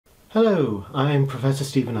Hello, I'm Professor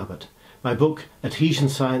Stephen Abbott. My book, Adhesion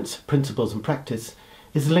Science, Principles and Practice,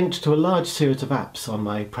 is linked to a large series of apps on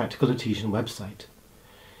my Practical Adhesion website.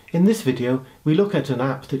 In this video, we look at an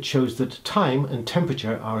app that shows that time and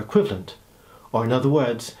temperature are equivalent, or in other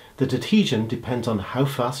words, that adhesion depends on how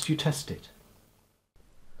fast you test it.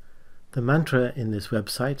 The mantra in this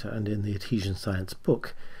website and in the Adhesion Science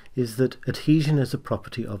book is that adhesion is a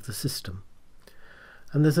property of the system.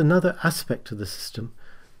 And there's another aspect of the system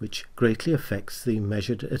which greatly affects the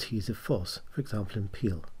measured adhesive force, for example in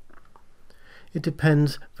peel. It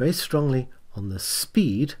depends very strongly on the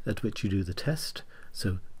speed at which you do the test,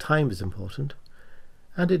 so time is important,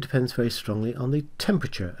 and it depends very strongly on the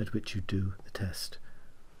temperature at which you do the test.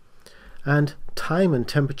 And time and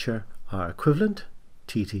temperature are equivalent,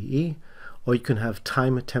 TTE, or you can have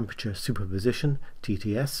time-temperature superposition,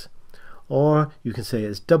 TTS, or you can say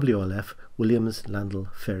it's WLF,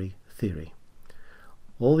 Williams-Landau-Ferry theory.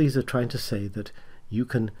 All these are trying to say that you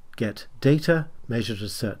can get data measured at a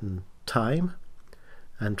certain time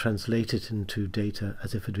and translate it into data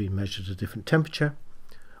as if it had been measured at a different temperature,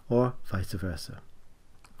 or vice versa.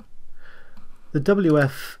 The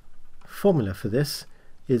WF formula for this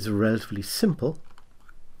is relatively simple,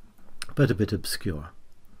 but a bit obscure.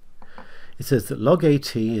 It says that log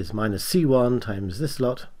AT is minus C1 times this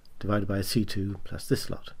lot divided by C2 plus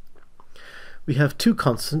this lot. We have two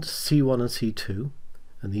constants, C1 and C2,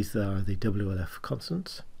 and these are the WLF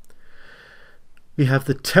constants. We have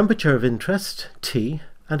the temperature of interest, T,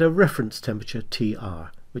 and a reference temperature,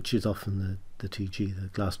 TR, which is often the TG, the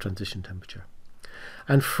glass transition temperature.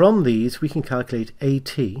 And from these we can calculate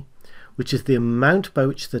AT, which is the amount by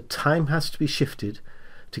which the time has to be shifted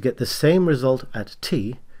to get the same result at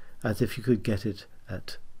T as if you could get it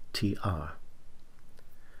at TR.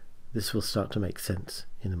 This will start to make sense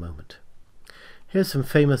in a moment. Here's some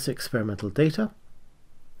famous experimental data.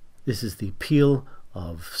 This is the peel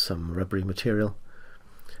of some rubbery material.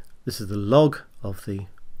 This is the log of the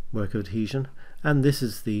work of adhesion, and this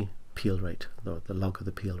is the peel rate, or the log of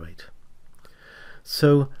the peel rate.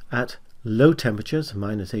 So at low temperatures,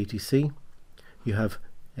 minus 80 C, you have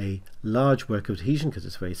a large work of adhesion because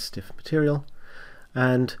it's very stiff material,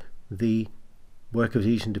 and the work of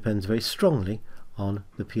adhesion depends very strongly on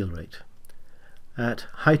the peel rate. At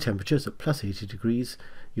high temperatures, at plus 80 degrees,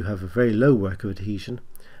 you have a very low work of adhesion,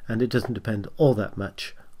 and it doesn't depend all that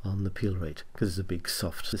much on the peel rate because it's a big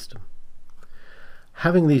soft system.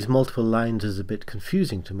 Having these multiple lines is a bit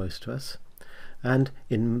confusing to most of us, and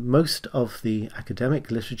in most of the academic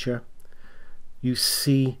literature you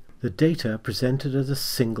see the data presented as a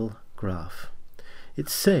single graph.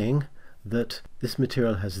 It's saying that this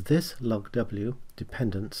material has this log W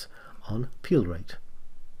dependence on peel rate.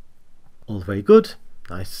 All very good,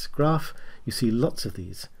 nice graph, you see lots of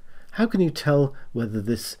these. How can you tell whether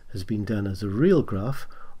this has been done as a real graph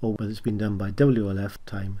or whether it's been done by WLF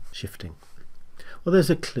time shifting? Well, there's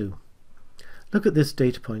a clue. Look at this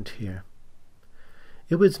data point here.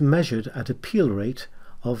 It was measured at a peel rate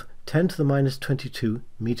of 10 to the minus 22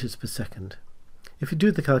 meters per second. If you do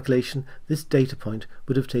the calculation, this data point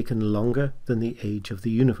would have taken longer than the age of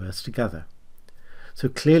the universe to gather. So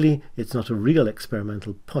clearly it's not a real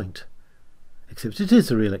experimental point, except it is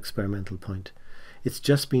a real experimental point. It's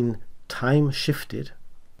just been time shifted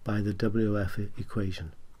by the WF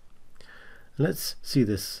equation. Let's see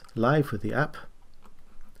this live with the app.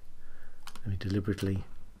 Let me deliberately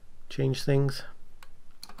change things.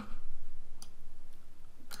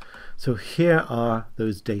 So here are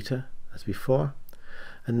those data as before,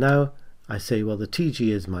 and now I say, well, the TG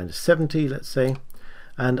is minus 70, let's say,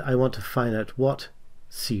 and I want to find out what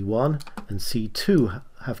C1 and C2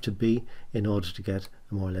 have to be in order to get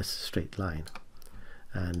a more or less straight line.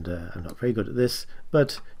 And I'm not very good at this,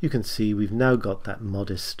 but you can see we've now got that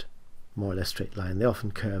modest, more or less straight line. They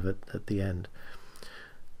often curve at the end.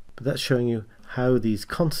 But that's showing you how these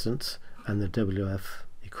constants and the WF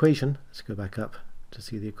equation, let's go back up to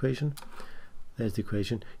see the equation. There's the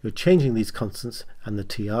equation. You're changing these constants and the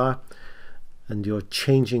TR, and you're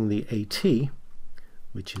changing the AT,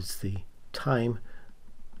 which is the time.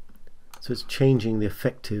 So it's changing the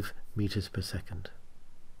effective meters per second.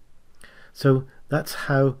 So that's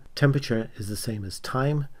how temperature is the same as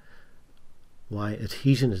time, why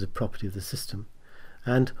adhesion is a property of the system.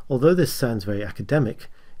 And although this sounds very academic,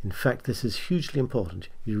 in fact this is hugely important.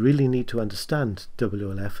 You really need to understand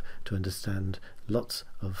WLF to understand lots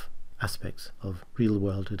of aspects of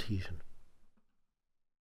real-world adhesion.